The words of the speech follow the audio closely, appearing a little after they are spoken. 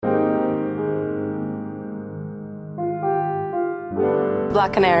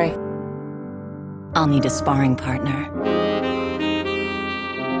Black Canary. I'll need a sparring partner.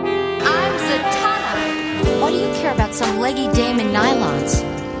 I'm Zatanna. Why do you care about some leggy dame in nylons?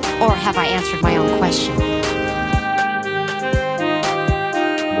 Or have I answered my own question?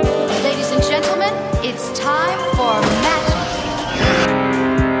 Ladies and gentlemen, it's time for magic.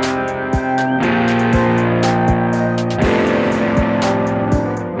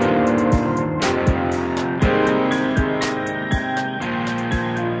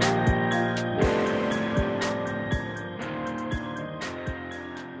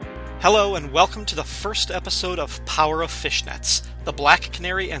 Hello and welcome to the first episode of Power of Fishnets, the Black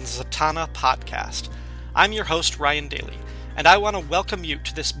Canary and Zatanna podcast. I'm your host, Ryan Daly, and I want to welcome you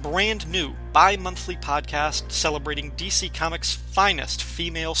to this brand new bi-monthly podcast celebrating DC Comics' finest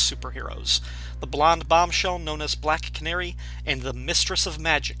female superheroes, the blonde bombshell known as Black Canary and the mistress of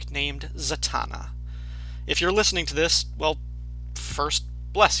magic named Zatanna. If you're listening to this, well, first,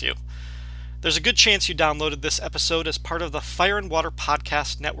 bless you. There's a good chance you downloaded this episode as part of the Fire and Water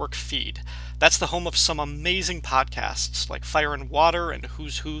Podcast Network feed. That's the home of some amazing podcasts like Fire and Water and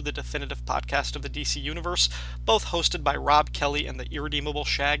Who's Who, the definitive podcast of the DC Universe, both hosted by Rob Kelly and the Irredeemable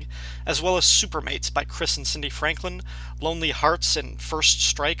Shag, as well as Supermates by Chris and Cindy Franklin, Lonely Hearts and First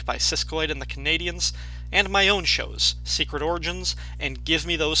Strike by Siskoid and the Canadians, and my own shows, Secret Origins and Give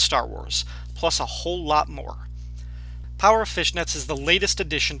Me Those Star Wars, plus a whole lot more. Power of Fishnets is the latest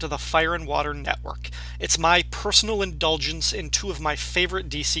addition to the Fire and Water Network. It's my personal indulgence in two of my favorite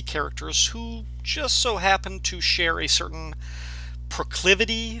DC characters who just so happen to share a certain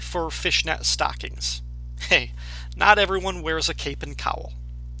proclivity for fishnet stockings. Hey, not everyone wears a cape and cowl.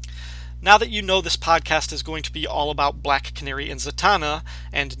 Now that you know this podcast is going to be all about Black Canary and Zatanna,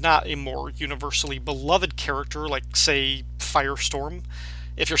 and not a more universally beloved character like, say, Firestorm,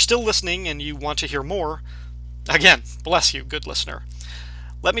 if you're still listening and you want to hear more, again, bless you, good listener.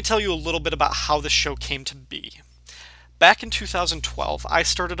 Let me tell you a little bit about how this show came to be. Back in 2012, I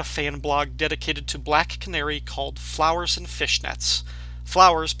started a fan blog dedicated to Black Canary called Flowers and Fishnets.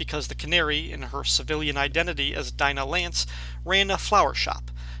 Flowers because the Canary, in her civilian identity as Dinah Lance, ran a flower shop,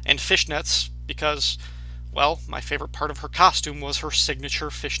 and Fishnets because, well, my favorite part of her costume was her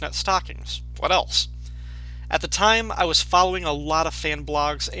signature fishnet stockings. What else? At the time, I was following a lot of fan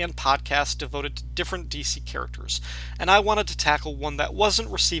blogs and podcasts devoted to different DC characters, and I wanted to tackle one that wasn't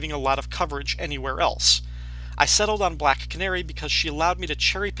receiving a lot of coverage anywhere else. I settled on Black Canary because she allowed me to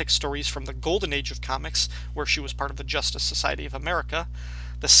cherry-pick stories from the Golden Age of comics, where she was part of the Justice Society of America,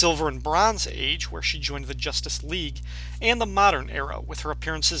 the Silver and Bronze Age, where she joined the Justice League, and the modern era, with her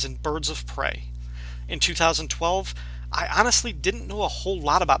appearances in Birds of Prey. In 2012, I honestly didn't know a whole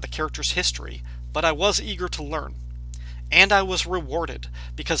lot about the character's history, but I was eager to learn. And I was rewarded,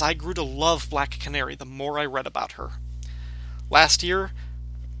 because I grew to love Black Canary the more I read about her. Last year,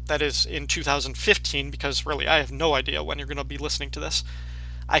 that is in 2015, because really I have no idea when you're going to be listening to this,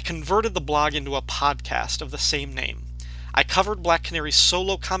 I converted the blog into a podcast of the same name. I covered Black Canary's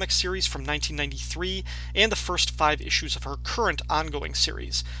solo comic series from 1993 and the first 5 issues of her current ongoing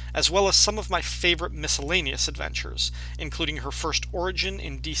series, as well as some of my favorite miscellaneous adventures, including her first origin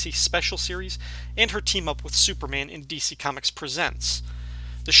in DC Special Series and her team-up with Superman in DC Comics Presents.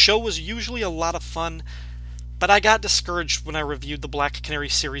 The show was usually a lot of fun, but I got discouraged when I reviewed the Black Canary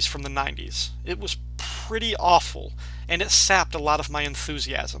series from the 90s. It was pretty awful, and it sapped a lot of my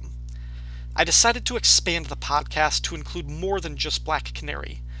enthusiasm. I decided to expand the podcast to include more than just Black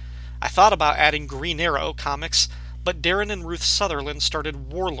Canary. I thought about adding Green Arrow comics, but Darren and Ruth Sutherland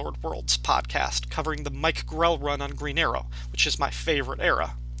started Warlord Worlds podcast, covering the Mike Grell run on Green Arrow, which is my favorite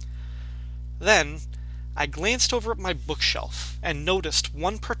era. Then, I glanced over at my bookshelf and noticed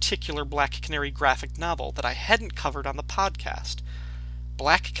one particular Black Canary graphic novel that I hadn't covered on the podcast,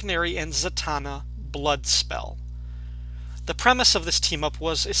 Black Canary and Zatanna Bloodspell. The premise of this team-up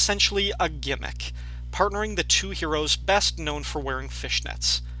was essentially a gimmick, partnering the two heroes best known for wearing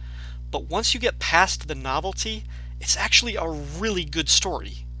fishnets. But once you get past the novelty, it's actually a really good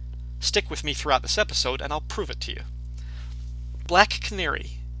story. Stick with me throughout this episode and I'll prove it to you. Black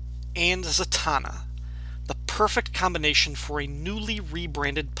Canary and Zatanna, the perfect combination for a newly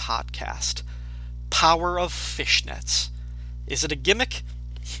rebranded podcast. Power of Fishnets. Is it a gimmick?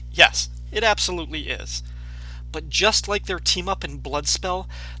 Yes, it absolutely is. But just like their team-up in Bloodspell,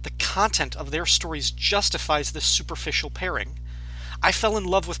 the content of their stories justifies this superficial pairing. I fell in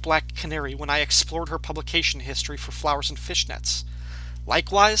love with Black Canary when I explored her publication history for Flowers and Fishnets.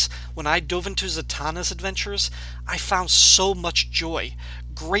 Likewise, when I dove into Zatanna's adventures, I found so much joy.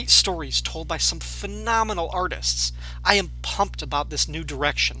 Great stories told by some phenomenal artists. I am pumped about this new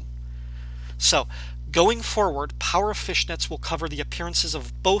direction. So, Going forward, Power of Fishnets will cover the appearances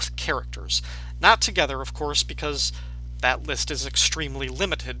of both characters, not together, of course, because that list is extremely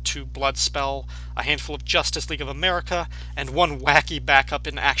limited to Bloodspell, a handful of Justice League of America, and one wacky backup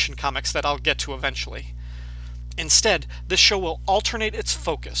in Action Comics that I'll get to eventually. Instead, this show will alternate its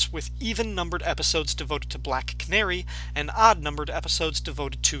focus, with even-numbered episodes devoted to Black Canary and odd-numbered episodes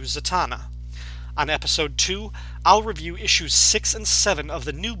devoted to Zatanna. On Episode 2, I'll review issues 6 and 7 of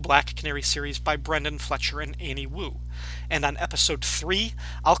the new Black Canary series by Brendan Fletcher and Annie Wu. And on Episode 3,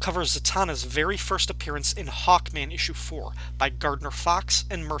 I'll cover Zatanna's very first appearance in Hawkman issue 4 by Gardner Fox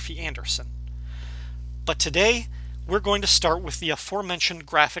and Murphy Anderson. But today, we're going to start with the aforementioned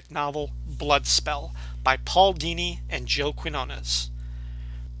graphic novel Bloodspell by Paul Dini and Joe Quinones.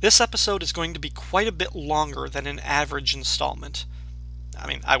 This episode is going to be quite a bit longer than an average installment.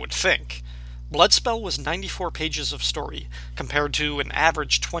 I would think. Bloodspell was 94 pages of story, compared to an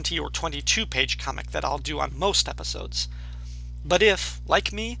average 20 or 22 page comic that I'll do on most episodes. But if,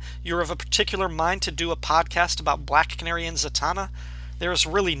 like me, you're of a particular mind to do a podcast about Black Canary and Zatanna, there is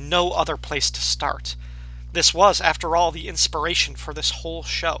really no other place to start. This was, after all, the inspiration for this whole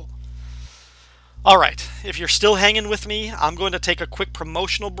show. Alright, if you're still hanging with me, I'm going to take a quick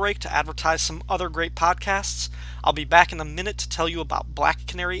promotional break to advertise some other great podcasts. I'll be back in a minute to tell you about Black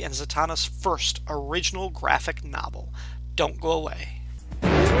Canary and Zatanna's first original graphic novel. Don't go away.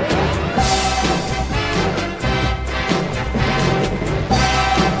 I'm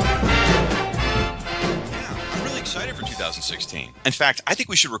really excited for 2016. In fact, I think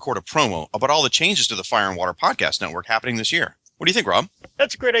we should record a promo about all the changes to the Fire and Water Podcast Network happening this year. What do you think, Rob?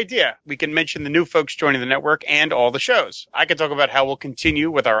 That's a great idea. We can mention the new folks joining the network and all the shows. I can talk about how we'll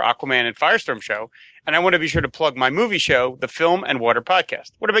continue with our Aquaman and Firestorm show, and I want to be sure to plug my movie show, the Film and Water Podcast.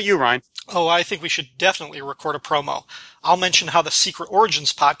 What about you, Ryan? Oh, I think we should definitely record a promo. I'll mention how the Secret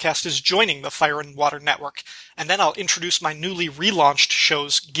Origins podcast is joining the Fire and Water Network, and then I'll introduce my newly relaunched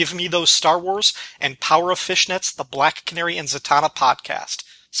shows, Give Me Those Star Wars and Power of Fishnets, the Black Canary and Zatanna podcast.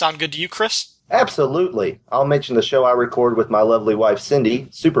 Sound good to you, Chris? Absolutely. I'll mention the show I record with my lovely wife, Cindy,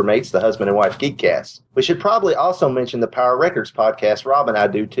 Supermates, the husband and wife Geekcast. We should probably also mention the Power Records podcast Rob and I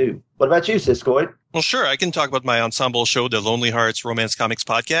do, too. What about you, Siskoid? Well, sure. I can talk about my ensemble show, the Lonely Hearts Romance Comics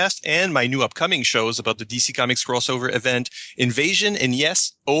Podcast, and my new upcoming shows about the DC Comics crossover event, Invasion, and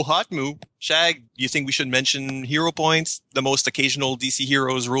yes, Oh Hot Moo. Shag, you think we should mention Hero Points, the most occasional DC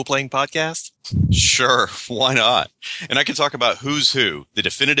Heroes role-playing podcast? Sure, why not? And I can talk about Who's Who, the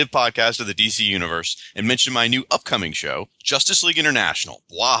definitive podcast of the DC Universe, and mention my new upcoming show, Justice League International,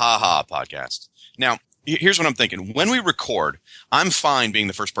 Wahaha podcast. Now, here's what I'm thinking. When we record, I'm fine being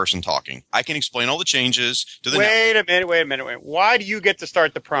the first person talking. I can explain all the changes to the Wait a minute. Why do you get to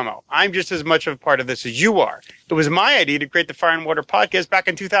start the promo? I'm just as much of a part of this as you are. It was my idea to create the Fire and Water Podcast back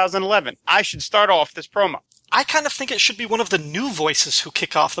in 2011. I should start off this promo. I kind of think it should be one of the new voices who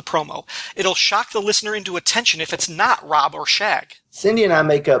kick off the promo. It'll shock the listener into attention if it's not Rob or Shag. Cindy and I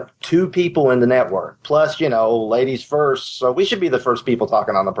make up 2 people in the network. Plus, ladies first, so we should be the first people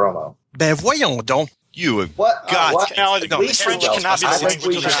talking on the promo. Ben voyons donc. You have What? got What? to. French cannot be the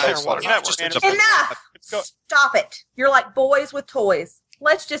language of the Fire and Water Network. Enough! Stop it. You're like boys with toys.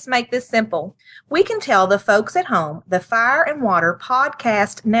 Let's just make this simple. We can tell the folks at home the Fire and Water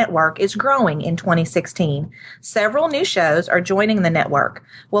Podcast Network is growing in 2016. Several new shows are joining the network.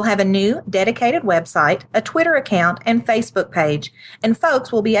 We'll have a new dedicated website, a Twitter account, and Facebook page, and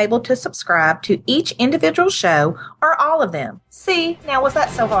folks will be able to subscribe to each individual show or all of them. See, now was that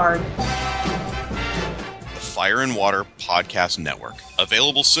so hard? Fire and Water Podcast Network.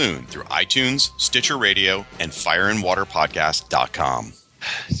 Available soon through iTunes, Stitcher Radio, and fireandwaterpodcast.com.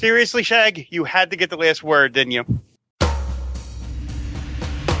 Seriously, Shag, you had to get the last word, didn't you?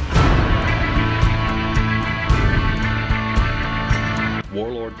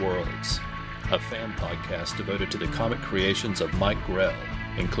 Warlord Worlds, a fan podcast devoted to the comic creations of Mike Grell,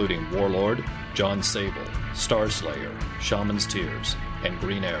 including Warlord, John Sable, Starslayer, Shaman's Tears, and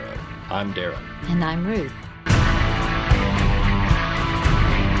Green Arrow. I'm Darren. And I'm Ruth.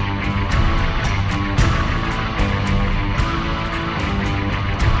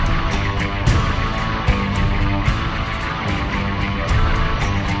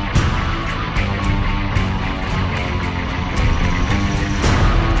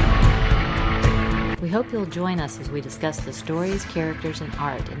 We hope you'll join us as we discuss the stories, characters, and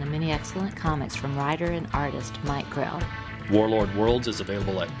art in the many excellent comics from writer and artist Mike Grell. Warlord Worlds is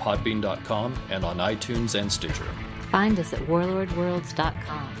available at podbean.com and on iTunes and Stitcher. Find us at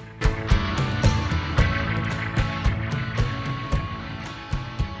warlordworlds.com.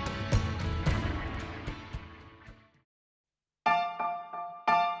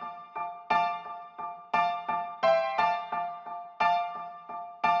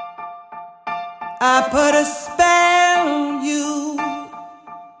 I put a spell on you.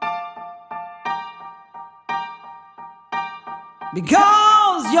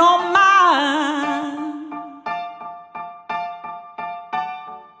 Because you're mine.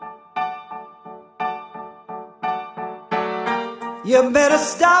 You better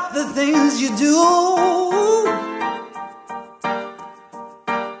stop the things you do.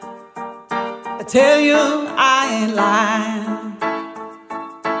 I tell you I ain't lying.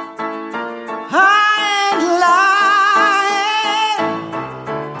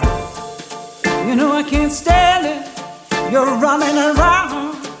 You know I can't stand it. You're running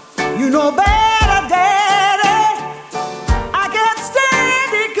around. You know better, Daddy. I can't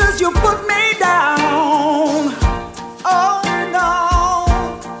stand it 'cause you put me down. Oh no,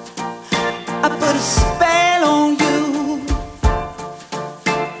 I put a spell on you.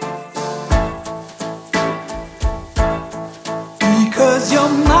 Because you're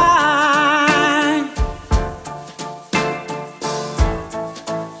mine.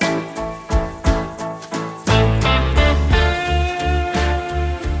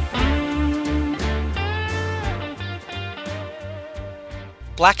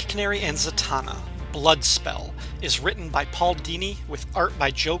 Black Canary and Zatanna, Blood Spell, is written by Paul Dini with art by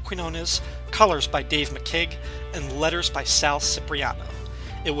Joe Quinones, colors by Dave McKeag, and letters by Sal Cipriano.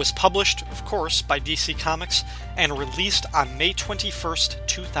 It was published, of course, by DC Comics and released on May 21st,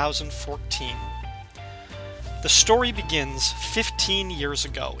 2014. The story begins 15 years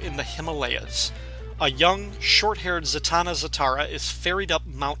ago in the Himalayas. A young, short-haired Zatanna Zatara is ferried up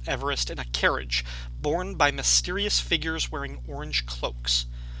Mount Everest in a carriage borne by mysterious figures wearing orange cloaks.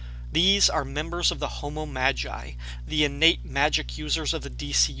 These are members of the Homo Magi, the innate magic users of the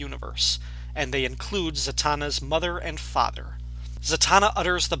DC Universe, and they include Zatanna's mother and father. Zatanna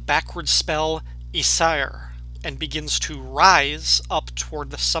utters the backward spell Isair and begins to rise up toward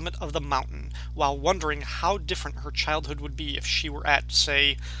the summit of the mountain while wondering how different her childhood would be if she were at,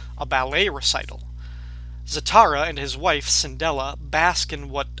 say, a ballet recital. Zatara and his wife, Cindella, bask in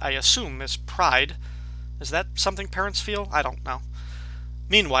what I assume is pride. Is that something parents feel? I don't know.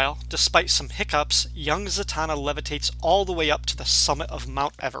 Meanwhile, despite some hiccups, young Zatanna levitates all the way up to the summit of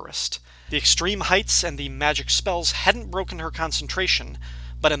Mount Everest. The extreme heights and the magic spells hadn't broken her concentration,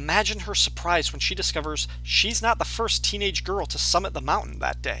 but imagine her surprise when she discovers she's not the first teenage girl to summit the mountain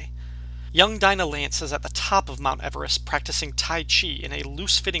that day. Young Dinah Lance is at the top of Mount Everest practicing Tai Chi in a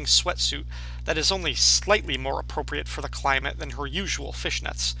loose-fitting sweatsuit that is only slightly more appropriate for the climate than her usual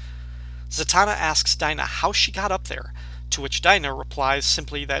fishnets. Zatanna asks Dinah how she got up there, to which Dinah replies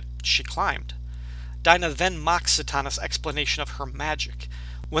simply that she climbed. Dinah then mocks Zatanna's explanation of her magic.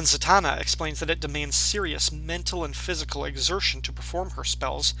 When Zatanna explains that it demands serious mental and physical exertion to perform her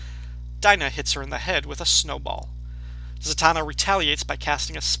spells, Dinah hits her in the head with a snowball. Zatanna retaliates by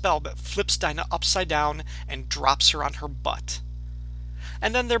casting a spell that flips Dinah upside down and drops her on her butt.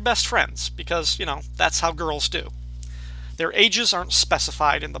 And then they're best friends, because, that's how girls do. Their ages aren't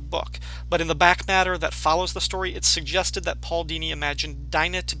specified in the book, but in the back matter that follows the story, it's suggested that Paul Dini imagined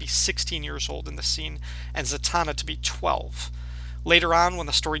Dinah to be 16 years old in the scene and Zatanna to be 12. Later on, when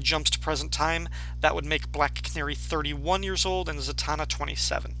the story jumps to present time, that would make Black Canary 31 years old and Zatanna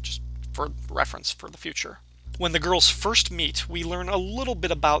 27, just for reference for the future. When the girls first meet, we learn a little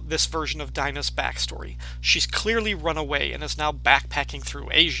bit about this version of Dinah's backstory. She's clearly run away and is now backpacking through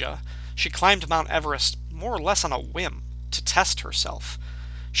Asia. She climbed Mount Everest more or less on a whim, to test herself.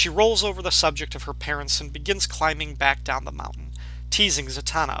 She rolls over the subject of her parents and begins climbing back down the mountain, teasing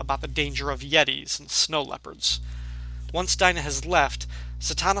Zatanna about the danger of yetis and snow leopards. Once Dinah has left,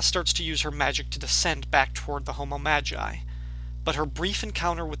 Zatanna starts to use her magic to descend back toward the Homo Magi. But her brief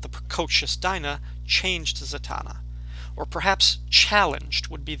encounter with the precocious Dinah changed Zatanna. Or perhaps challenged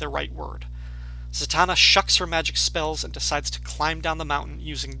would be the right word. Zatanna shucks her magic spells and decides to climb down the mountain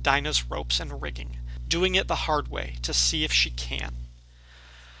using Dinah's ropes and rigging, doing it the hard way to see if she can.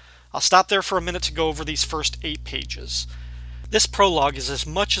 I'll stop there for a minute to go over these first 8 pages. This prologue is as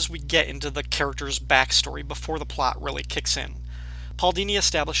much as we get into the character's backstory before the plot really kicks in. Paul Dini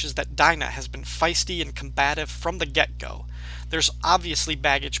establishes that Dinah has been feisty and combative from the get-go. There's obviously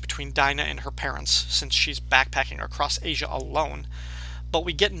baggage between Dinah and her parents, since she's backpacking across Asia alone, but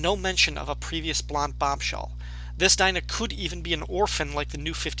we get no mention of a previous blonde bombshell. This Dinah could even be an orphan like the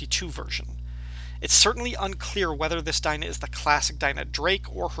New 52 version. It's certainly unclear whether this Dinah is the classic Dinah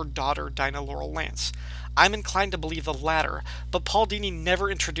Drake or her daughter Dinah Laurel Lance. I'm inclined to believe the latter, but Paul Dini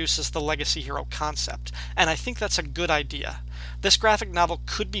never introduces the legacy hero concept, and I think that's a good idea. This graphic novel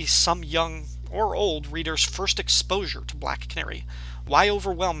could be some young or old reader's first exposure to Black Canary. Why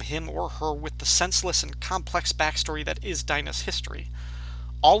overwhelm him or her with the senseless and complex backstory that is Dinah's history?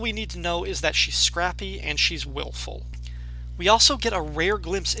 All we need to know is that she's scrappy and she's willful. We also get a rare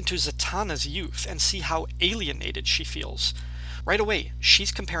glimpse into Zatanna's youth and see how alienated she feels. Right away,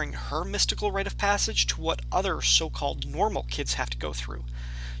 she's comparing her mystical rite of passage to what other so-called normal kids have to go through.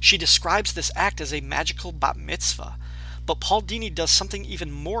 She describes this act as a magical bat mitzvah, but Paul Dini does something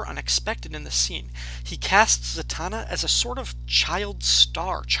even more unexpected in the scene. He casts Zatanna as a sort of child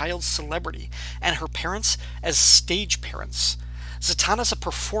star, child celebrity, and her parents as stage parents. Zatanna's a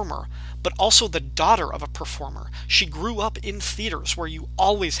performer, but also the daughter of a performer. She grew up in theaters where you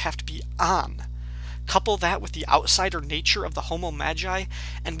always have to be on. Couple that with the outsider nature of the Homo Magi,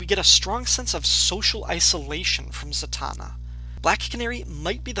 and we get a strong sense of social isolation from Zatanna. Black Canary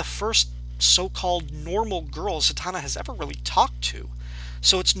might be the first so-called normal girl Zatanna has ever really talked to,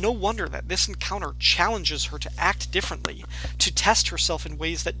 so it's no wonder that this encounter challenges her to act differently, to test herself in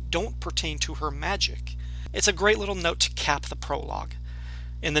ways that don't pertain to her magic. It's a great little note to cap the prologue.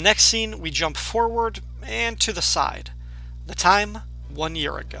 In the next scene, we jump forward and to the side. The time, 1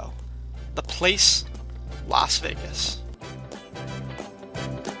 year ago. The place, Las Vegas.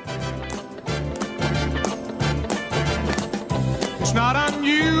 It's not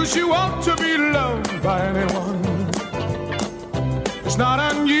unusual to be loved by anyone. It's not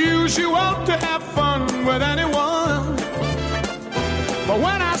unusual to have fun with anyone. But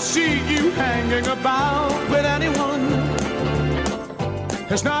when I see you hanging about with anyone,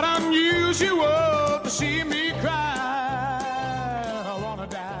 it's not unusual to see me cry. I wanna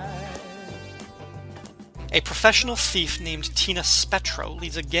die. A professional thief named Tina Spetro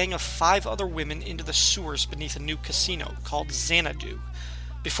leads a gang of 5 other women into the sewers beneath a new casino called Xanadu.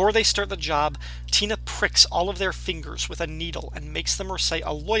 Before they start the job, Tina pricks all of their fingers with a needle and makes them recite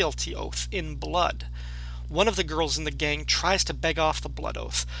a loyalty oath in blood. One of the girls in the gang tries to beg off the blood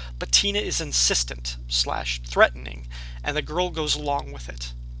oath, but Tina is insistent / threatening, and the girl goes along with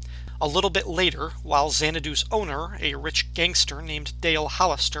it. A little bit later, while Xanadu's owner, a rich gangster named Dale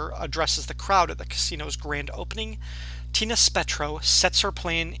Hollister, addresses the crowd at the casino's grand opening, Tina Spetro sets her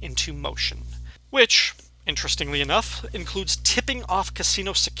plan into motion, which, interestingly enough, includes tipping off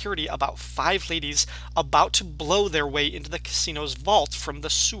casino security about 5 ladies about to blow their way into the casino's vault from the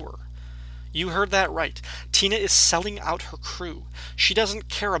sewer. You heard that right. Tina is selling out her crew. She doesn't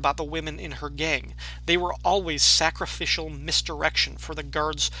care about the women in her gang. They were always sacrificial misdirection for the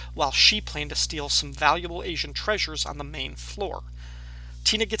guards while she planned to steal some valuable Asian treasures on the main floor.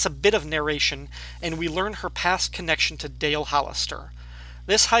 Tina gets a bit of narration, and we learn her past connection to Dale Hollister.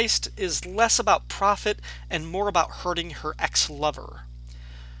 This heist is less about profit and more about hurting her ex-lover.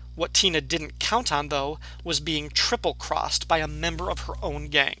 What Tina didn't count on, though, was being triple-crossed by a member of her own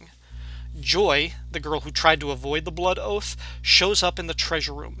gang. Joy, the girl who tried to avoid the blood oath, shows up in the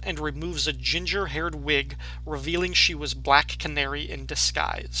treasure room and removes a ginger-haired wig, revealing she was Black Canary in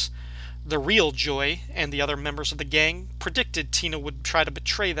disguise. The real Joy and the other members of the gang predicted Tina would try to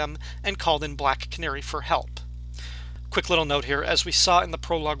betray them and called in Black Canary for help. Quick little note here, as we saw in the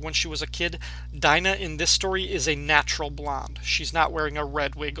prologue when she was a kid, Dinah in this story is a natural blonde. She's not wearing a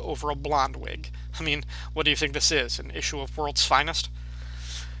red wig over a blonde wig. I mean, what do you think this is, an issue of World's Finest?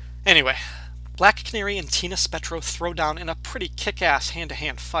 Anyway, Black Canary and Tina Spetro throw down in a pretty kick-ass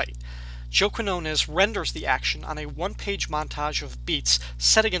hand-to-hand fight. Joe Quinones renders the action on a 1-page montage of beats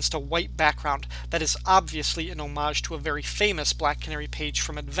set against a white background that is obviously an homage to a very famous Black Canary page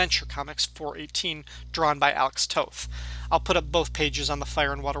from Adventure Comics 418 drawn by Alex Toth. I'll put up both pages on the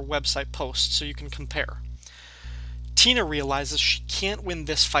Fire and Water website post so you can compare. Tina realizes she can't win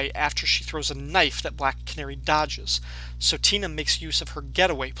this fight after she throws a knife that Black Canary dodges, so Tina makes use of her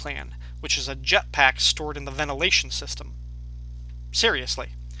getaway plan, which is a jetpack stored in the ventilation system.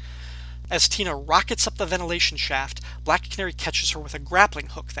 Seriously. As Tina rockets up the ventilation shaft, Black Canary catches her with a grappling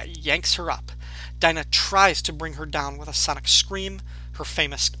hook that yanks her up. Dinah tries to bring her down with a sonic scream, her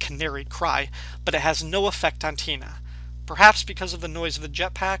famous canary cry, but it has no effect on Tina, perhaps because of the noise of the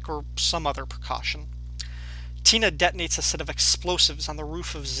jetpack or some other precaution. Tina detonates a set of explosives on the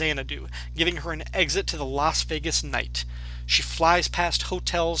roof of Xanadu, giving her an exit to the Las Vegas night. She flies past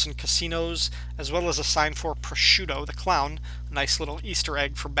hotels and casinos, as well as a sign for Prosciutto the Clown, a nice little Easter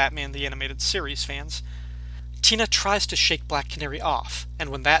egg for Batman the Animated Series fans. Tina tries to shake Black Canary off, and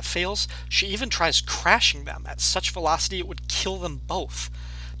when that fails, she even tries crashing them at such velocity it would kill them both.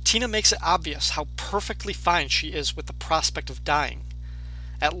 Tina makes it obvious how perfectly fine she is with the prospect of dying.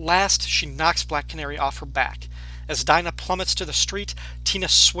 At last, she knocks Black Canary off her back. As Dinah plummets to the street, Tina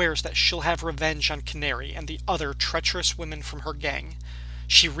swears that she'll have revenge on Canary and the other treacherous women from her gang.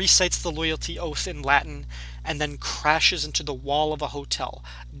 She recites the loyalty oath in Latin, and then crashes into the wall of a hotel,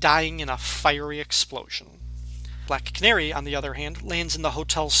 dying in a fiery explosion. Black Canary, on the other hand, lands in the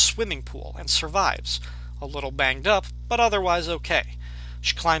hotel's swimming pool and survives. A little banged up, but otherwise okay.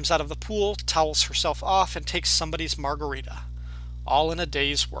 She climbs out of the pool, towels herself off, and takes somebody's margarita. All in a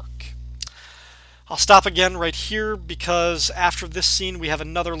day's work. I'll stop again right here because after this scene we have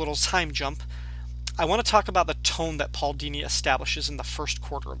another little time jump. I want to talk about the tone that Paul Dini establishes in the first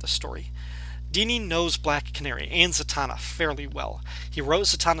quarter of the story. Dini knows Black Canary and Zatanna fairly well. He wrote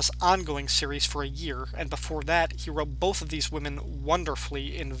Zatanna's ongoing series for a year, and before that he wrote both of these women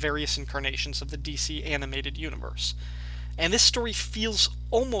wonderfully in various incarnations of the DC animated universe. And this story feels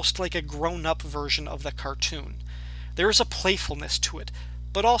almost like a grown-up version of the cartoon. There is a playfulness to it,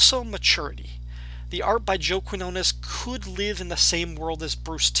 but also maturity. The art by Joe Quinones could live in the same world as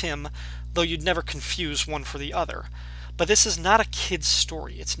Bruce Timm, though you'd never confuse one for the other. But this is not a kid's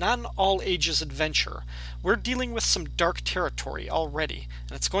story. It's not an all-ages adventure. We're dealing with some dark territory already,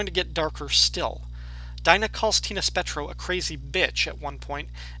 and it's going to get darker still. Dinah calls Tina Spetro a crazy bitch at one point,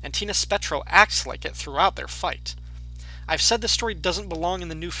 and Tina Spetro acts like it throughout their fight. I've said the story doesn't belong in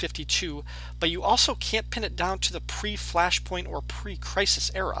the New 52, but you also can't pin it down to the pre-Flashpoint or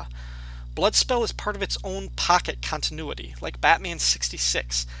pre-Crisis era. Bloodspell is part of its own pocket continuity, like Batman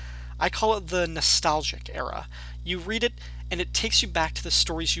 66. I call it the nostalgic era. You read it, and it takes you back to the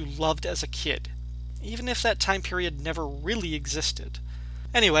stories you loved as a kid, even if that time period never really existed.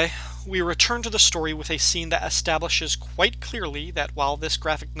 Anyway, we return to the story with a scene that establishes quite clearly that while this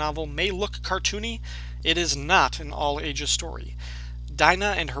graphic novel may look cartoony, it is not an all-ages story.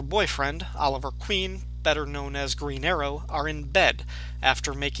 Dinah and her boyfriend, Oliver Queen, better known as Green Arrow, are in bed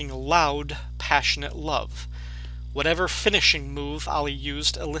after making loud, passionate love. Whatever finishing move Ollie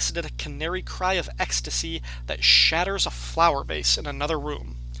used elicited a canary cry of ecstasy that shatters a flower vase in another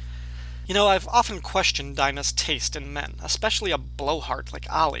room. You know, I've often questioned Dinah's taste in men, especially a blowhard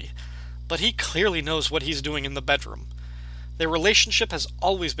like Ollie, but he clearly knows what he's doing in the bedroom. Their relationship has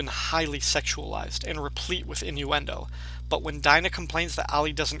always been highly sexualized and replete with innuendo, but when Dinah complains that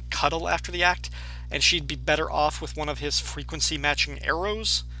Ollie doesn't cuddle after the act, and she'd be better off with one of his frequency-matching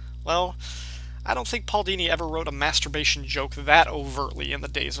arrows, well, I don't think Paul Dini ever wrote a masturbation joke that overtly in the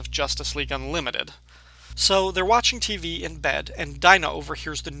days of Justice League Unlimited. So they're watching TV in bed, and Dinah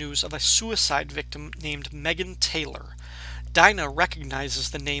overhears the news of a suicide victim named Megan Taylor. Dinah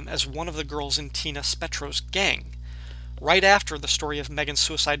recognizes the name as one of the girls in Tina Spetro's gang. Right after the story of Megan's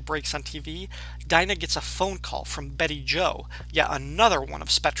suicide breaks on TV, Dinah gets a phone call from Betty Jo, yet another one of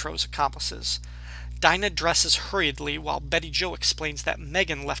Spetro's accomplices. Dinah dresses hurriedly while Betty Jo explains that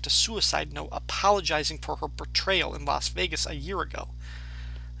Megan left a suicide note apologizing for her betrayal in Las Vegas a year ago.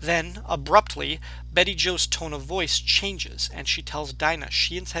 Then, abruptly, Betty Jo's tone of voice changes, and she tells Dinah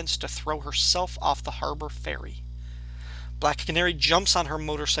she intends to throw herself off the harbor ferry. Black Canary jumps on her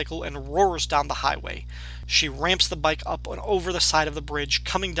motorcycle and roars down the highway. She ramps the bike up and over the side of the bridge,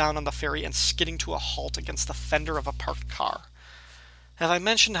 coming down on the ferry and skidding to a halt against the fender of a parked car. Have I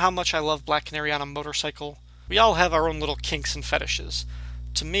mentioned how much I love Black Canary on a motorcycle? We all have our own little kinks and fetishes.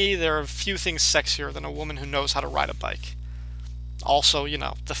 To me, there are few things sexier than a woman who knows how to ride a bike. Also, you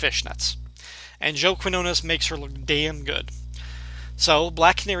know, the fishnets. And Joe Quinones makes her look damn good. So,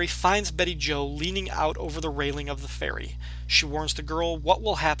 Black Canary finds Betty Jo leaning out over the railing of the ferry. She warns the girl what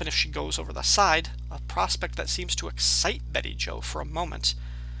will happen if she goes over the side, a prospect that seems to excite Betty Jo for a moment.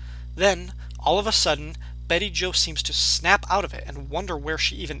 Then, all of a sudden, Betty Jo seems to snap out of it and wonder where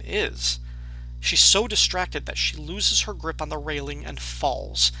she even is. She's so distracted that she loses her grip on the railing and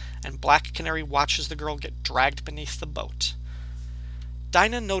falls, and Black Canary watches the girl get dragged beneath the boat.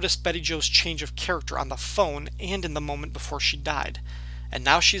 Dinah noticed Betty Jo's change of character on the phone and in the moment before she died, and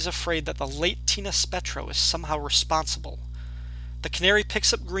now she's afraid that the late Tina Spetro is somehow responsible. The Canary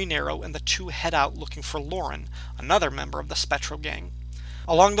picks up Green Arrow and the two head out looking for Lauren, another member of the Spetro gang.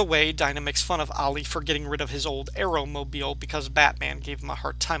 Along the way, Dinah makes fun of Ollie for getting rid of his old Arrowmobile because Batman gave him a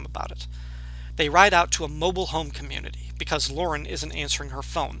hard time about it. They ride out to a mobile home community because Lauren isn't answering her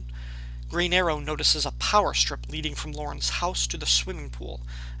phone. Green Arrow notices a power strip leading from Lauren's house to the swimming pool,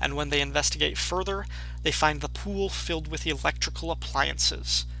 and when they investigate further, they find the pool filled with electrical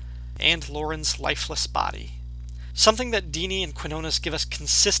appliances, and Lauren's lifeless body. Something that Dini and Quinones give us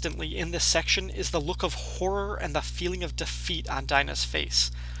consistently in this section is the look of horror and the feeling of defeat on Dinah's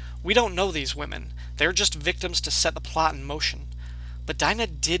face. We don't know these women. They're just victims to set the plot in motion. But Dinah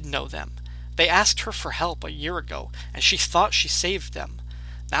did know them. They asked her for help a year ago, and she thought she saved them.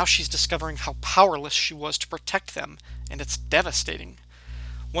 Now she's discovering how powerless she was to protect them, and it's devastating.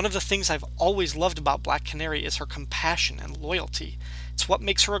 One of the things I've always loved about Black Canary is her compassion and loyalty. It's what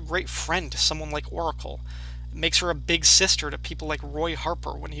makes her a great friend to someone like Oracle. It makes her a big sister to people like Roy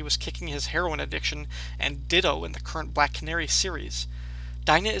Harper when he was kicking his heroin addiction, and ditto in the current Black Canary series.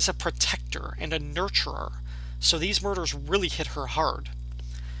 Dinah is a protector and a nurturer, so these murders really hit her hard.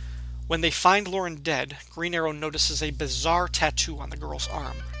 When they find Lauren dead, Green Arrow notices a bizarre tattoo on the girl's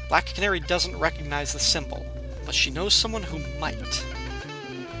arm. Black Canary doesn't recognize the symbol, but she knows someone who might.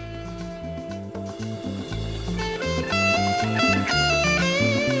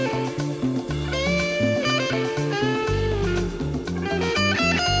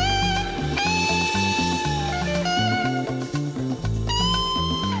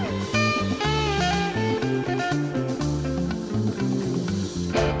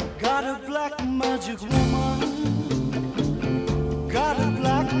 Got a black magic woman. Got a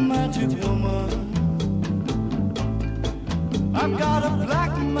black magic woman. I've got a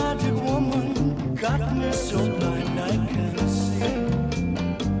black magic woman. Got me so blind I can't see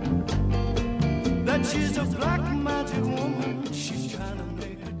that she's a black magic woman. She's trying to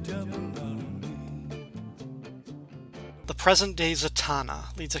make a devil out of me. The present-day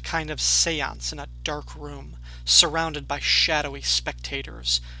Zatanna leads a kind of seance in a dark room, surrounded by shadowy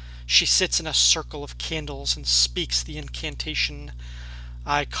spectators. She sits in a circle of candles and speaks the incantation,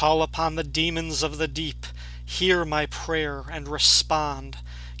 "I call upon the demons of the deep. Hear my prayer and respond.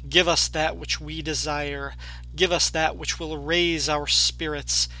 Give us that which we desire. Give us that which will raise our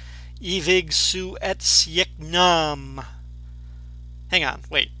spirits. Ivig su et siec nam." Hang on,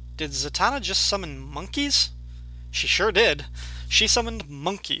 wait. Did Zatanna just summon monkeys? She sure did. She summoned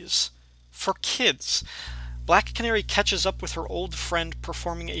monkeys. For kids. Black Canary catches up with her old friend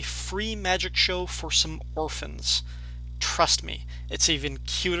performing a free magic show for some orphans. Trust me, it's even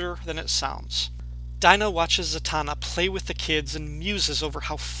cuter than it sounds. Dinah watches Zatanna play with the kids and muses over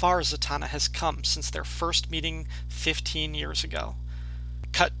how far Zatanna has come since their first meeting 15 years ago.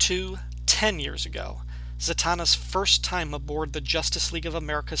 Cut to 10 years ago. Zatanna's first time aboard the Justice League of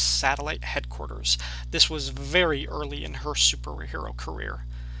America's satellite headquarters. This was very early in her superhero career.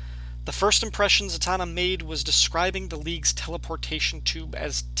 The first impression Zatanna made was describing the League's teleportation tube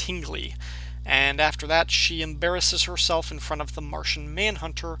as tingly, and after that she embarrasses herself in front of the Martian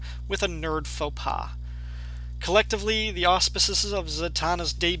Manhunter with a nerd faux pas. Collectively, the auspices of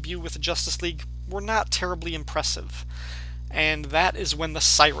Zatanna's debut with the Justice League were not terribly impressive, and that is when the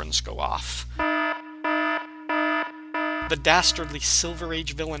sirens go off. The dastardly Silver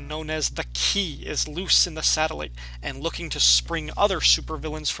Age villain known as the Key is loose in the satellite and looking to spring other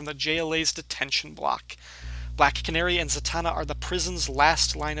supervillains from the JLA's detention block. Black Canary and Zatanna are the prison's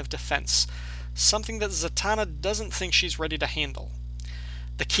last line of defense, something that Zatanna doesn't think she's ready to handle.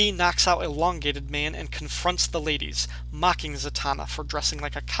 The Key knocks out Elongated Man and confronts the ladies, mocking Zatanna for dressing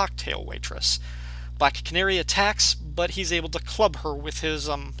like a cocktail waitress. Black Canary attacks, but he's able to club her with his,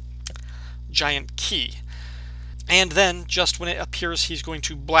 giant key. And then, just when it appears he's going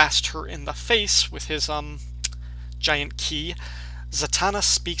to blast her in the face with his, giant key, Zatanna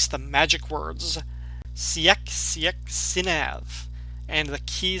speaks the magic words, "Siek Siek Sinav," and the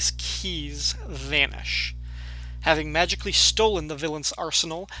Key's keys vanish. Having magically stolen the villain's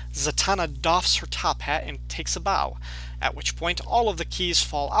arsenal, Zatanna doffs her top hat and takes a bow, at which point all of the keys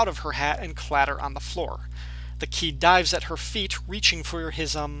fall out of her hat and clatter on the floor. The Key dives at her feet, reaching for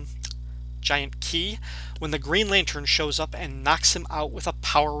his, giant key, when the Green Lantern shows up and knocks him out with a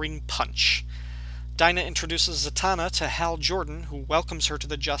powering punch. Dinah introduces Zatanna to Hal Jordan, who welcomes her to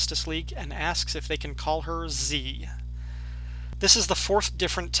the Justice League and asks if they can call her Z. This is the fourth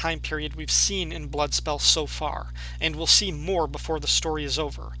different time period we've seen in Bloodspell so far, and we'll see more before the story is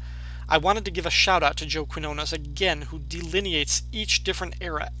over. I wanted to give a shout out to Joe Quinones again, who delineates each different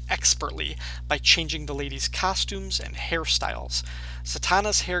era expertly by changing the ladies' costumes and hairstyles.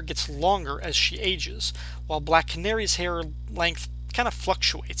 Zatanna's hair gets longer as she ages, while Black Canary's hair length kind of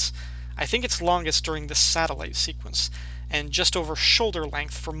fluctuates. I think it's longest during the satellite sequence, and just over shoulder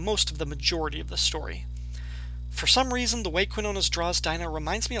length for most of the majority of the story. For some reason, the way Quinones draws Dinah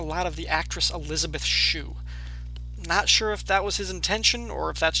reminds me a lot of the actress Elizabeth Shue. Not sure if that was his intention, or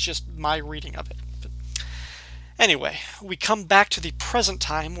if that's just my reading of it. But anyway, we come back to the present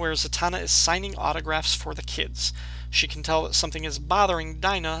time where Zatanna is signing autographs for the kids. She can tell that something is bothering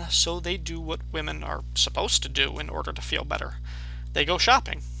Dinah, so they do what women are supposed to do in order to feel better. They go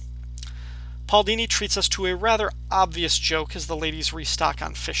shopping. Paul Dini treats us to a rather obvious joke as the ladies restock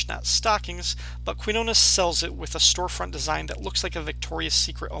on fishnet stockings, but Quinones sells it with a storefront design that looks like a Victoria's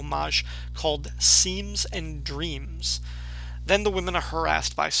Secret homage called Seams and Dreams. Then the women are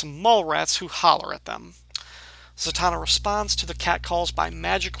harassed by some mall rats who holler at them. Zatanna responds to the catcalls by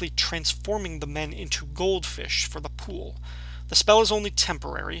magically transforming the men into goldfish for the pool. The spell is only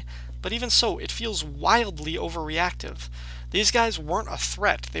temporary, but even so, it feels wildly overreactive. These guys weren't a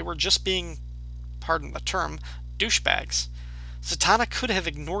threat, they were just being, pardon the term, douchebags. Zatanna could have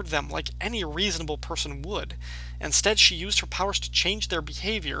ignored them like any reasonable person would. Instead, she used her powers to change their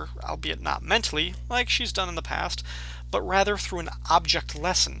behavior, albeit not mentally, like she's done in the past, but rather through an object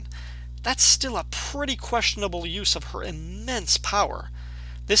lesson. That's still a pretty questionable use of her immense power.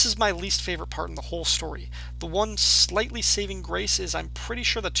 This is my least favorite part in the whole story. The one slightly saving grace is I'm pretty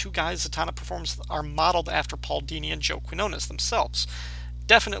sure the two guys Zatanna performs are modeled after Paul Dini and Joe Quinones themselves.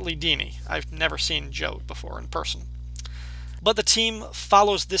 Definitely Dini. I've never seen Joe before in person. But the team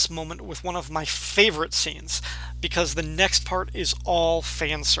follows this moment with one of my favorite scenes, because the next part is all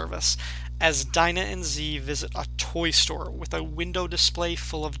fan service, as Dinah and Z visit a toy store with a window display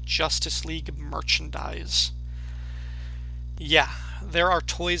full of Justice League merchandise. Yeah, there are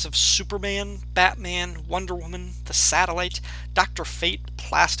toys of Superman, Batman, Wonder Woman, the Satellite, Dr. Fate,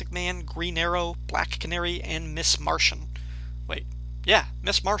 Plastic Man, Green Arrow, Black Canary, and Miss Martian. Wait, yeah,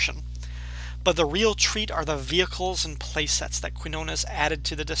 Miss Martian. But the real treat are the vehicles and playsets that Quinones added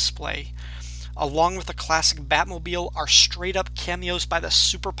to the display. Along with the classic Batmobile are straight-up cameos by the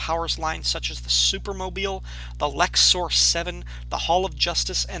Superpowers line such as the Supermobile, the Lexor 7, the Hall of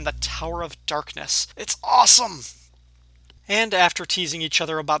Justice, and the Tower of Darkness. It's awesome! And after teasing each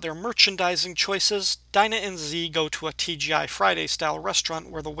other about their merchandising choices, Dinah and Z go to a TGI Friday-style restaurant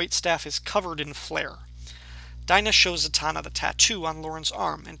where the waitstaff is covered in flair. Dinah shows Zatanna the tattoo on Lauren's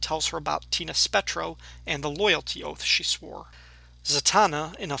arm and tells her about Tina Spetro and the loyalty oath she swore.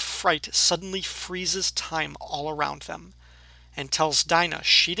 Zatanna, in a fright, suddenly freezes time all around them and tells Dinah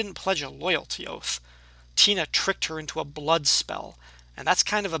she didn't pledge a loyalty oath. Tina tricked her into a blood spell, and that's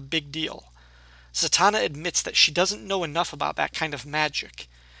kind of a big deal. Zatanna admits that she doesn't know enough about that kind of magic.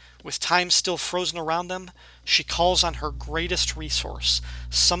 With time still frozen around them, she calls on her greatest resource,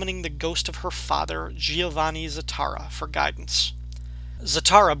 summoning the ghost of her father, Giovanni Zatara, for guidance.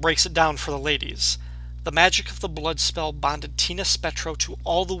 Zatara breaks it down for the ladies. The magic of the blood spell bonded Tina Spetro to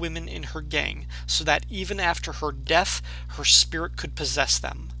all the women in her gang, so that even after her death, her spirit could possess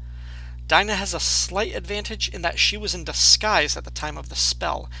them. Dinah has a slight advantage in that she was in disguise at the time of the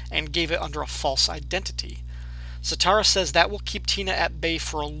spell, and gave it under a false identity. Zatara says that will keep Tina at bay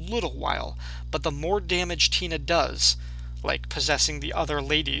for a little while, but the more damage Tina does, like possessing the other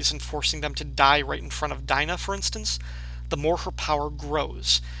ladies and forcing them to die right in front of Dinah, for instance, the more her power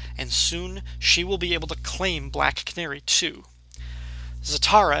grows, and soon she will be able to claim Black Canary too.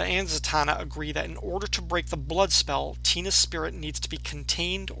 Zatara and Zatanna agree that in order to break the blood spell, Tina's spirit needs to be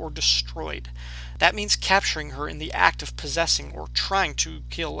contained or destroyed. That means capturing her in the act of possessing or trying to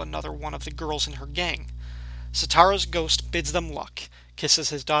kill another one of the girls in her gang. Zatara's ghost bids them luck, kisses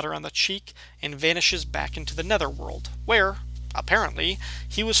his daughter on the cheek, and vanishes back into the netherworld, where, apparently,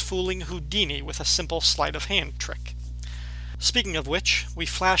 he was fooling Houdini with a simple sleight of hand trick. Speaking of which, we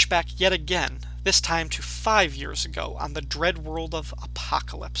flash back yet again, this time to 5 years ago on the dread world of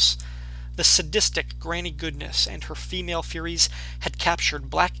Apocalypse. The sadistic Granny Goodness and her female Furies had captured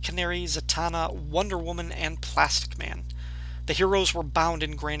Black Canary, Zatanna, Wonder Woman, and Plastic Man. The heroes were bound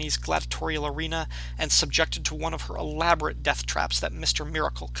in Granny's gladiatorial arena and subjected to one of her elaborate death traps that Mr.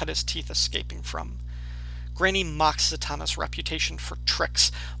 Miracle cut his teeth escaping from. Granny mocks Zatanna's reputation for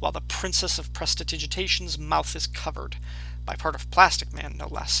tricks, while the Princess of Prestidigitation's mouth is covered, by part of Plastic Man no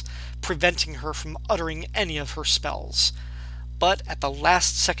less, preventing her from uttering any of her spells. But at the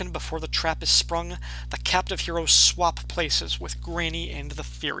last second before the trap is sprung, the captive heroes swap places with Granny and the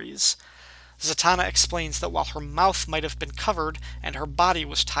Furies. Zatanna explains that while her mouth might have been covered and her body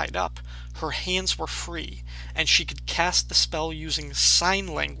was tied up, her hands were free, and she could cast the spell using sign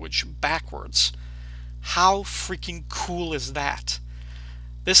language backwards. How freaking cool is that?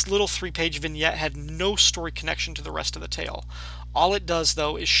 This little 3-page vignette had no story connection to the rest of the tale. All it does,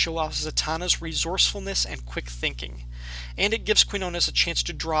 though, is show off Zatanna's resourcefulness and quick thinking. And it gives Quinones a chance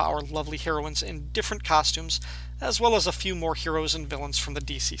to draw our lovely heroines in different costumes, as well as a few more heroes and villains from the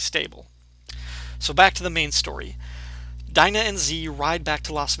DC stable. So back to the main story. Dinah and Z ride back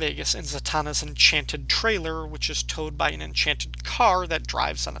to Las Vegas in Zatanna's enchanted trailer, which is towed by an enchanted car that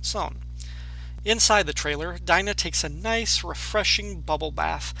drives on its own. Inside the trailer, Dinah takes a nice, refreshing bubble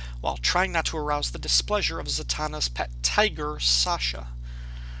bath while trying not to arouse the displeasure of Zatanna's pet tiger, Sasha.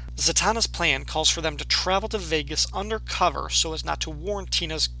 Zatanna's plan calls for them to travel to Vegas undercover so as not to warn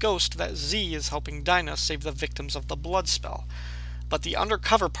Tina's ghost that Z is helping Dinah save the victims of the blood spell. But the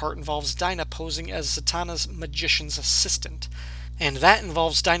undercover part involves Dinah posing as Zatanna's magician's assistant, and that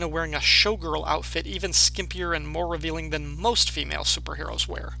involves Dinah wearing a showgirl outfit even skimpier and more revealing than most female superheroes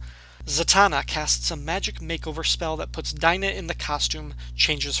wear. Zatanna casts a magic makeover spell that puts Dinah in the costume,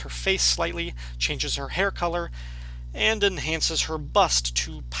 changes her face slightly, changes her hair color, and enhances her bust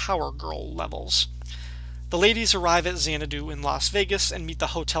to Power Girl levels. The ladies arrive at Xanadu in Las Vegas and meet the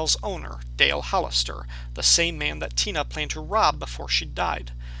hotel's owner, Dale Hollister, the same man that Tina planned to rob before she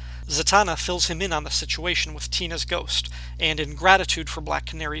died. Zatanna fills him in on the situation with Tina's ghost, and in gratitude for Black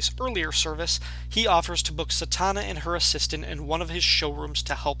Canary's earlier service, he offers to book Zatanna and her assistant in one of his showrooms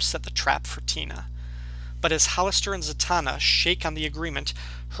to help set the trap for Tina. But as Hollister and Zatanna shake on the agreement,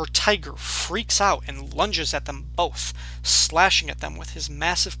 her tiger freaks out and lunges at them both, slashing at them with his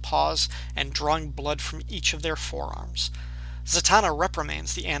massive paws and drawing blood from each of their forearms. Zatanna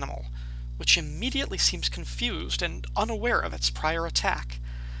reprimands the animal, which immediately seems confused and unaware of its prior attack.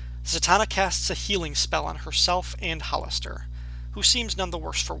 Zatanna casts a healing spell on herself and Hollister, who seems none the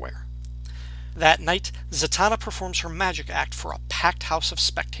worse for wear. That night, Zatanna performs her magic act for a packed house of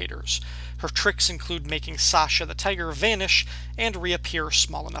spectators. Her tricks include making Sasha the tiger vanish and reappear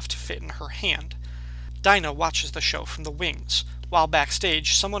small enough to fit in her hand. Dinah watches the show from the wings. While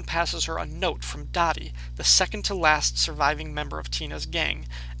backstage, someone passes her a note from Dottie, the second-to-last surviving member of Tina's gang,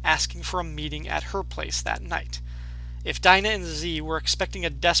 asking for a meeting at her place that night. If Dinah and Z were expecting a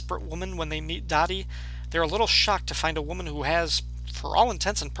desperate woman when they meet Dottie, they're a little shocked to find a woman who has, for all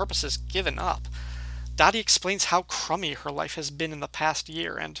intents and purposes, given up. Dottie explains how crummy her life has been in the past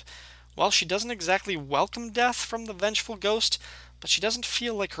year, and, well, she doesn't exactly welcome death from the vengeful ghost, but she doesn't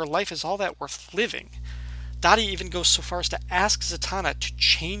feel like her life is all that worth living. Dottie even goes so far as to ask Zatanna to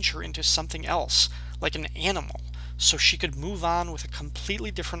change her into something else, like an animal, so she could move on with a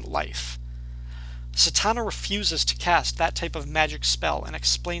completely different life. Zatanna refuses to cast that type of magic spell and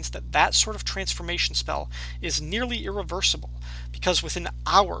explains that that sort of transformation spell is nearly irreversible, because within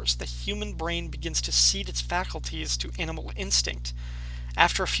hours the human brain begins to cede its faculties to animal instinct.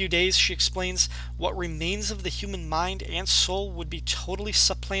 After a few days, she explains, what remains of the human mind and soul would be totally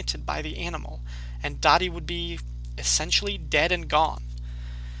supplanted by the animal, and Dottie would be essentially dead and gone.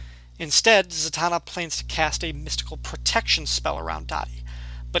 Instead, Zatanna plans to cast a mystical protection spell around Dottie.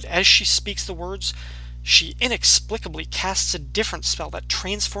 But as she speaks the words, she inexplicably casts a different spell that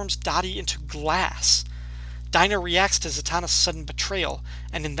transforms Dottie into glass. Dinah reacts to Zatanna's sudden betrayal,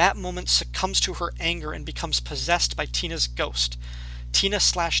 and in that moment succumbs to her anger and becomes possessed by Tina's ghost.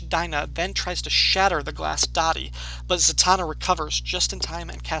 Tina/Dinah then tries to shatter the glass Dottie, but Zatanna recovers just in time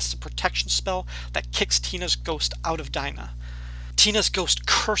and casts a protection spell that kicks Tina's ghost out of Dinah. Tina's ghost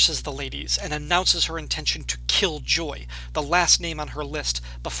curses the ladies and announces her intention to kill Joy, the last name on her list,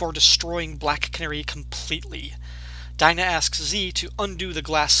 before destroying Black Canary completely. Dinah asks Z to undo the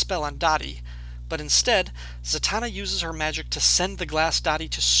glass spell on Dottie, but instead, Zatanna uses her magic to send the glass Dottie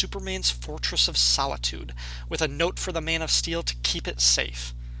to Superman's Fortress of Solitude, with a note for the Man of Steel to keep it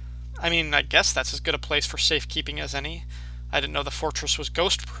safe. I mean, I guess that's as good a place for safekeeping as any. I didn't know the fortress was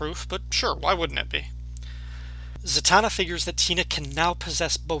ghost-proof, but sure, why wouldn't it be? Zatanna figures that Tina can now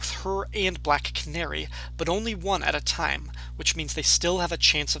possess both her and Black Canary, but only one at a time, which means they still have a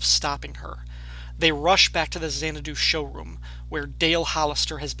chance of stopping her. They rush back to the Xanadu showroom, where Dale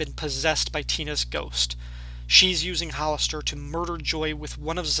Hollister has been possessed by Tina's ghost. She's using Hollister to murder Joy with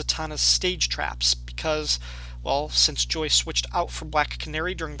one of Zatanna's stage traps because, well, since Joy switched out for Black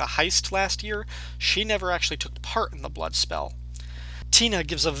Canary during the heist last year, she never actually took part in the blood spell. Tina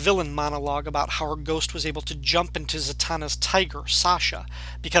gives a villain monologue about how her ghost was able to jump into Zatanna's tiger, Sasha,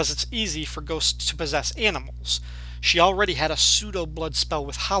 because it's easy for ghosts to possess animals. She already had a pseudo-blood spell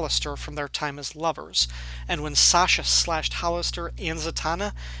with Hollister from their time as lovers, and when Sasha slashed Hollister and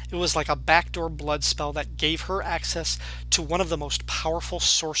Zatanna, it was like a backdoor blood spell that gave her access to one of the most powerful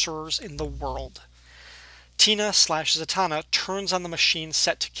sorcerers in the world. Tina/Zatanna turns on the machine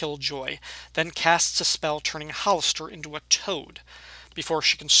set to kill Joy, then casts a spell turning Hollister into a toad. Before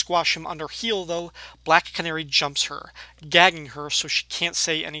she can squash him under heel, though, Black Canary jumps her, gagging her so she can't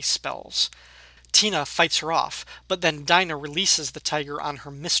say any spells. Tina fights her off, but then Dinah releases the tiger on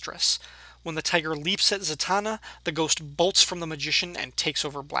her mistress. When the tiger leaps at Zatanna, the ghost bolts from the magician and takes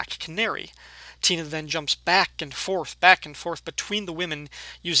over Black Canary. Tina then jumps back and forth between the women,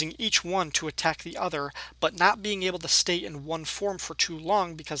 using each one to attack the other, but not being able to stay in one form for too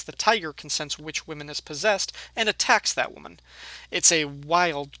long because the tiger can sense which woman is possessed and attacks that woman. It's a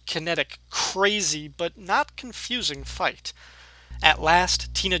wild, kinetic, crazy, but not confusing fight. At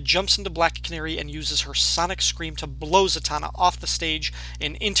last, Tina jumps into Black Canary and uses her sonic scream to blow Zatanna off the stage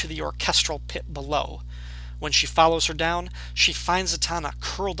and into the orchestral pit below. When she follows her down, she finds Zatanna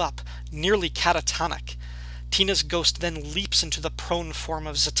curled up, nearly catatonic. Tina's ghost then leaps into the prone form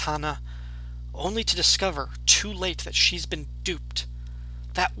of Zatanna, only to discover, too late, that she's been duped.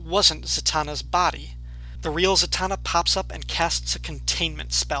 that wasn't Zatanna's body. The real Zatanna pops up and casts a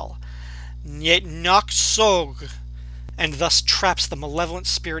containment spell, Niet Nok Sog, and thus traps the malevolent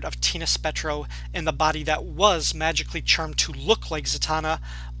spirit of Tina Spetro in the body that was magically charmed to look like Zatanna,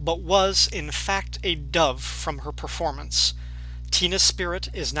 but was, in fact, a dove from her performance. Tina's spirit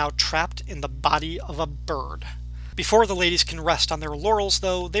is now trapped in the body of a bird. Before the ladies can rest on their laurels,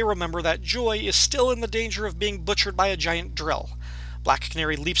 though, they remember that Joy is still in the danger of being butchered by a giant drill. Black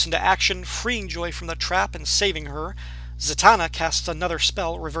Canary leaps into action, freeing Joy from the trap and saving her. Zatanna casts another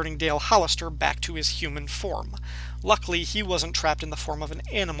spell, reverting Dale Hollister back to his human form. Luckily, he wasn't trapped in the form of an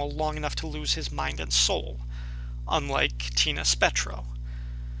animal long enough to lose his mind and soul, unlike Tina Spetro.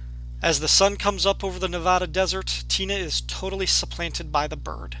 As the sun comes up over the Nevada desert, Tina is totally supplanted by the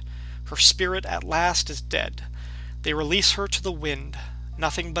bird. Her spirit at last is dead. They release her to the wind,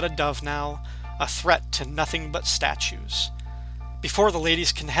 nothing but a dove now, a threat to nothing but statues. Before the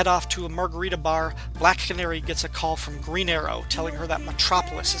ladies can head off to a margarita bar, Black Canary gets a call from Green Arrow telling her that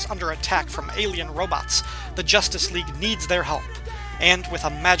Metropolis is under attack from alien robots. The Justice League needs their help. And with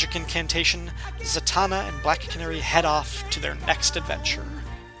a magic incantation, Zatanna and Black Canary head off to their next adventure.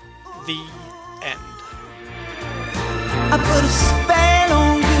 The end. I put a spell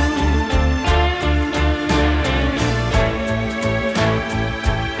on you.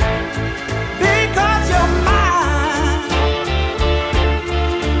 Because you're mine.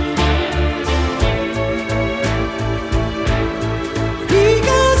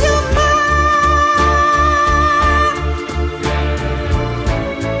 Because you're mine.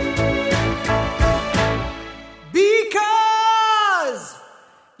 Because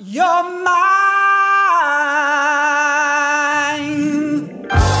you're mine.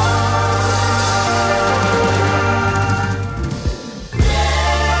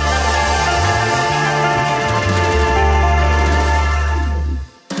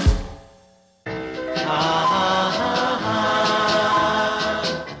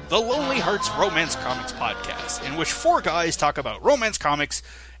 The Lonely Hearts Romance Comics Podcast, in which four guys talk about romance comics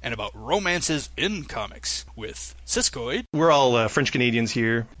and about romances in comics, with Siskoid. We're all French Canadians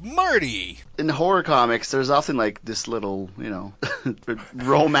here. Marty. In horror comics, there's often like this little,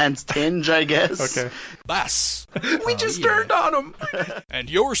 romance tinge, I guess. Okay. Bass. We just turned on him.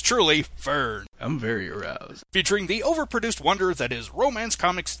 And yours truly, Fern. I'm very aroused. Featuring the overproduced wonder that is romance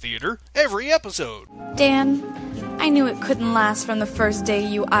comics theater every episode. Dan, I knew it couldn't last from the first day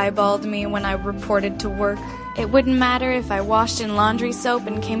you eyeballed me when I reported to work. It wouldn't matter if I washed in laundry soap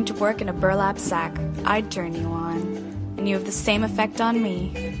and came to work in a burlap sack. I'd turn you on. And you have the same effect on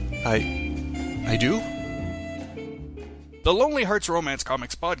me. I do? The Lonely Hearts Romance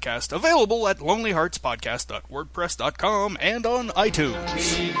Comics Podcast, available at lonelyheartspodcast.wordpress.com and on iTunes.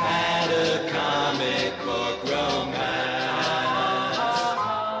 We've had a comic book romance.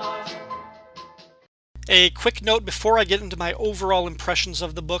 A quick note before I get into my overall impressions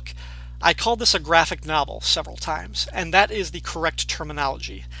of the book. I called this a graphic novel several times, and that is the correct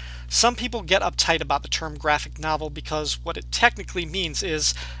terminology. Some people get uptight about the term graphic novel because what it technically means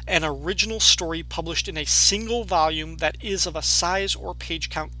is an original story published in a single volume that is of a size or page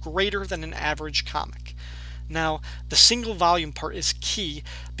count greater than an average comic. Now, the single volume part is key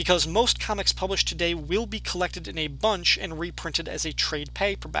because most comics published today will be collected in a bunch and reprinted as a trade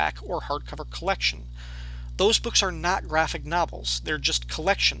paperback or hardcover collection. Those books are not graphic novels, they're just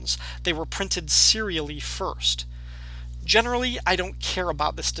collections. They were printed serially first. Generally, I don't care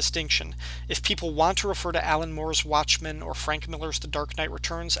about this distinction. If people want to refer to Alan Moore's Watchmen or Frank Miller's The Dark Knight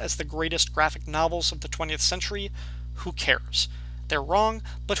Returns as the greatest graphic novels of the 20th century, who cares? They're wrong,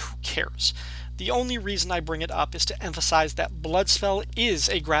 but who cares? The only reason I bring it up is to emphasize that Bloodspell is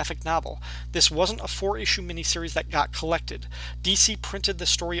a graphic novel. This wasn't a 4-issue miniseries that got collected. DC printed the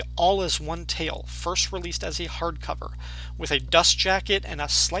story all as one tale, first released as a hardcover, with a dust jacket and a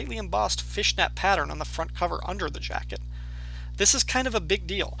slightly embossed fishnet pattern on the front cover under the jacket. This is kind of a big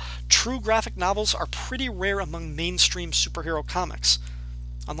deal. True graphic novels are pretty rare among mainstream superhero comics,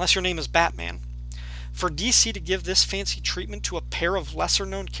 unless your name is Batman. For DC to give this fancy treatment to a pair of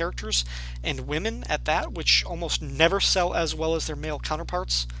lesser-known characters, and women at that, which almost never sell as well as their male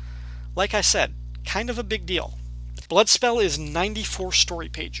counterparts, like I said, kind of a big deal. Bloodspell is 94 story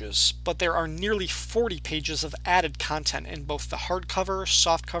pages, but there are nearly 40 pages of added content in both the hardcover,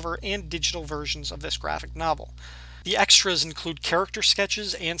 softcover, and digital versions of this graphic novel. The extras include character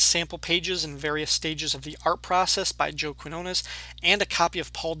sketches and sample pages in various stages of the art process by Joe Quinones, and a copy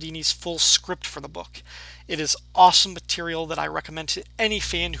of Paul Dini's full script for the book. It is awesome material that I recommend to any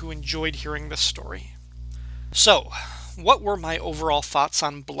fan who enjoyed hearing this story. So, what were my overall thoughts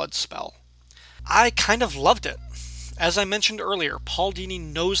on Bloodspell? I kind of loved it. As I mentioned earlier, Paul Dini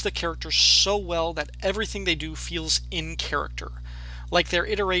knows the characters so well that everything they do feels in character. Like their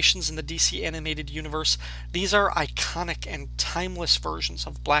iterations in the DC animated universe, these are iconic and timeless versions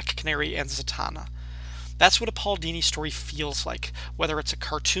of Black Canary and Zatanna. That's what a Paul Dini story feels like, whether it's a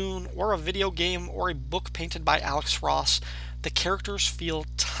cartoon or a video game or a book painted by Alex Ross. The characters feel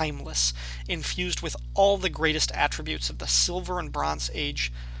timeless, infused with all the greatest attributes of the Silver and Bronze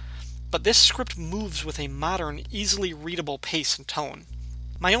Age. But this script moves with a modern, easily readable pace and tone.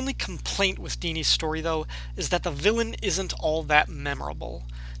 My only complaint with Dini's story, though, is that the villain isn't all that memorable.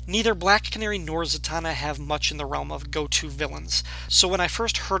 Neither Black Canary nor Zatanna have much in the realm of go-to villains, so when I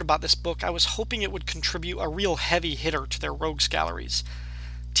first heard about this book, I was hoping it would contribute a real heavy hitter to their rogues galleries.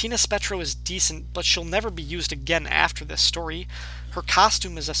 Tina Spetro is decent, but she'll never be used again after this story. Her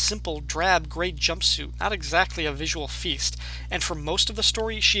costume is a simple, drab, gray jumpsuit, not exactly a visual feast, and for most of the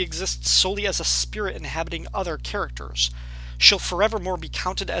story, she exists solely as a spirit inhabiting other characters. She'll forevermore be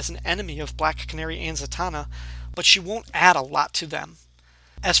counted as an enemy of Black Canary and Zatanna, but she won't add a lot to them.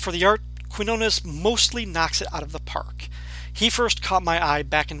 As for the art, Quinones mostly knocks it out of the park. He first caught my eye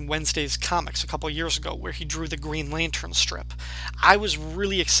back in Wednesday's Comics a couple years ago, where he drew the Green Lantern strip. I was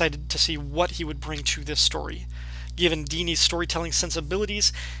really excited to see what he would bring to this story. Given Dini's storytelling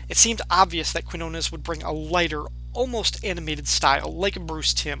sensibilities, it seemed obvious that Quinones would bring a lighter, almost animated style, like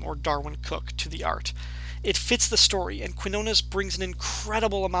Bruce Timm or Darwin Cook, to the art. It fits the story, and Quinones brings an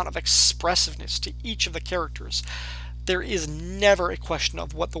incredible amount of expressiveness to each of the characters. There is never a question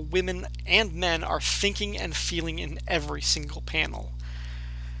of what the women and men are thinking and feeling in every single panel.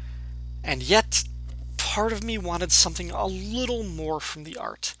 And yet, part of me wanted something a little more from the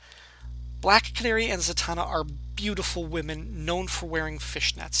art. Black Canary and Zatanna are beautiful women known for wearing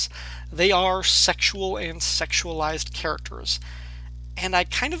fishnets. They are sexual and sexualized characters. And I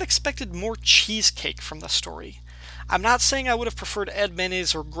kind of expected more cheesecake from the story. I'm not saying I would have preferred Ed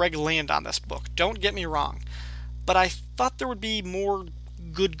Menes or Greg Land on this book, don't get me wrong. But I thought there would be more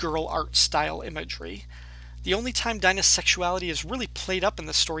good girl art style imagery. The only time Dinah's sexuality is really played up in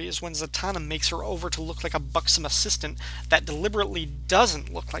this story is when Zatanna makes her over to look like a buxom assistant that deliberately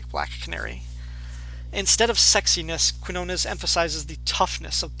doesn't look like Black Canary. Instead of sexiness, Quinones emphasizes the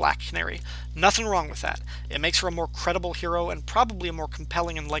toughness of Black Canary. Nothing wrong with that. It makes her a more credible hero and probably a more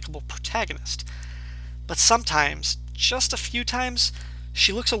compelling and likable protagonist. But sometimes, just a few times,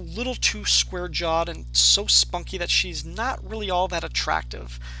 she looks a little too square-jawed and so spunky that she's not really all that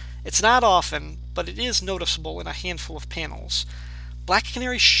attractive. It's not often, but it is noticeable in a handful of panels. Black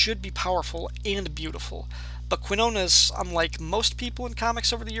Canary should be powerful and beautiful, but Quinones, unlike most people in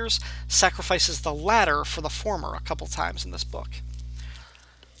comics over the years, sacrifices the latter for the former a couple times in this book.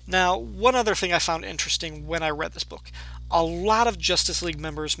 Now, one other thing I found interesting when I read this book. A lot of Justice League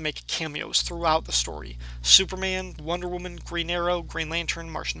members make cameos throughout the story. Superman, Wonder Woman, Green Arrow, Green Lantern,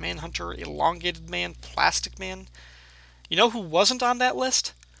 Martian Manhunter, Elongated Man, Plastic Man. You know who wasn't on that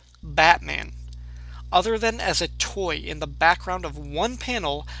list? Batman. Other than as a toy in the background of one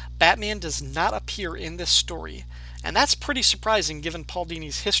panel, Batman does not appear in this story. And that's pretty surprising given Paul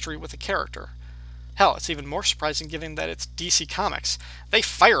Dini's history with the character. Hell, it's even more surprising given that it's DC Comics. They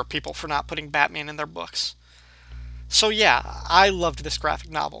fire people for not putting Batman in their books. So yeah, I loved this graphic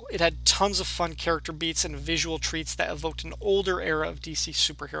novel. It had tons of fun character beats and visual treats that evoked an older era of DC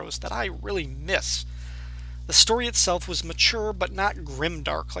superheroes that I really miss. The story itself was mature but not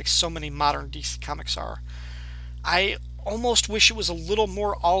grimdark like so many modern DC comics are. I almost wish it was a little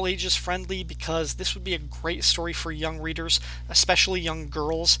more all ages friendly because this would be a great story for young readers, especially young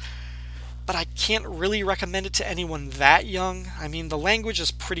girls. But I can't really recommend it to anyone that young. I mean, the language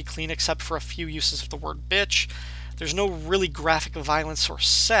is pretty clean except for a few uses of the word bitch. There's no really graphic violence or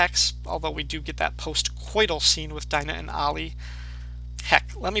sex, although we do get that post-coital scene with Dinah and Ollie.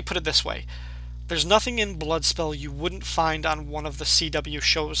 Heck, let me put it this way. There's nothing in Bloodspell you wouldn't find on one of the CW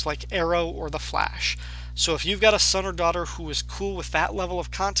shows like Arrow or The Flash. So if you've got a son or daughter who is cool with that level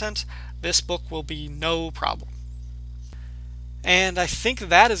of content, this book will be no problem. And I think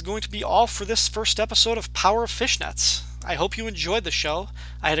that is going to be all for this first episode of Power of Fishnets. I hope you enjoyed the show.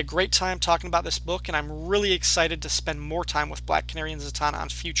 I had a great time talking about this book, and I'm really excited to spend more time with Black Canary and Zatanna on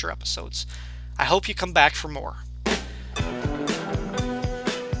future episodes. I hope you come back for more.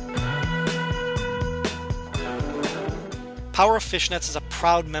 Power of Fishnets is a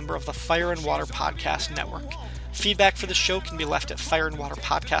proud member of the Fire and Water Podcast Network. Feedback for the show can be left at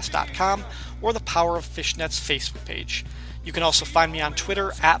fireandwaterpodcast.com or the Power of Fishnets Facebook page. You can also find me on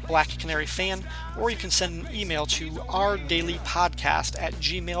Twitter at Black Canary Fan, or you can send an email to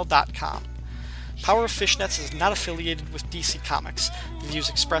ourdailypodcast@gmail.com. Power of Fishnets is not affiliated with DC Comics. The views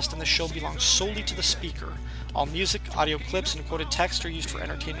expressed in the show belong solely to the speaker. All music, audio clips, and quoted text are used for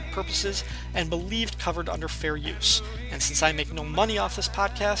entertainment purposes and believed covered under fair use. And since I make no money off this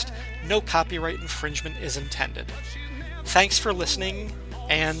podcast, no copyright infringement is intended. Thanks for listening,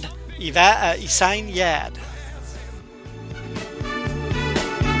 and Isain Yad.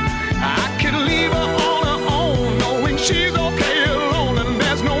 I can leave her on her own, knowing she's okay alone and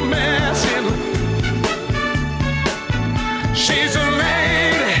there's no mess in her. She's a lady.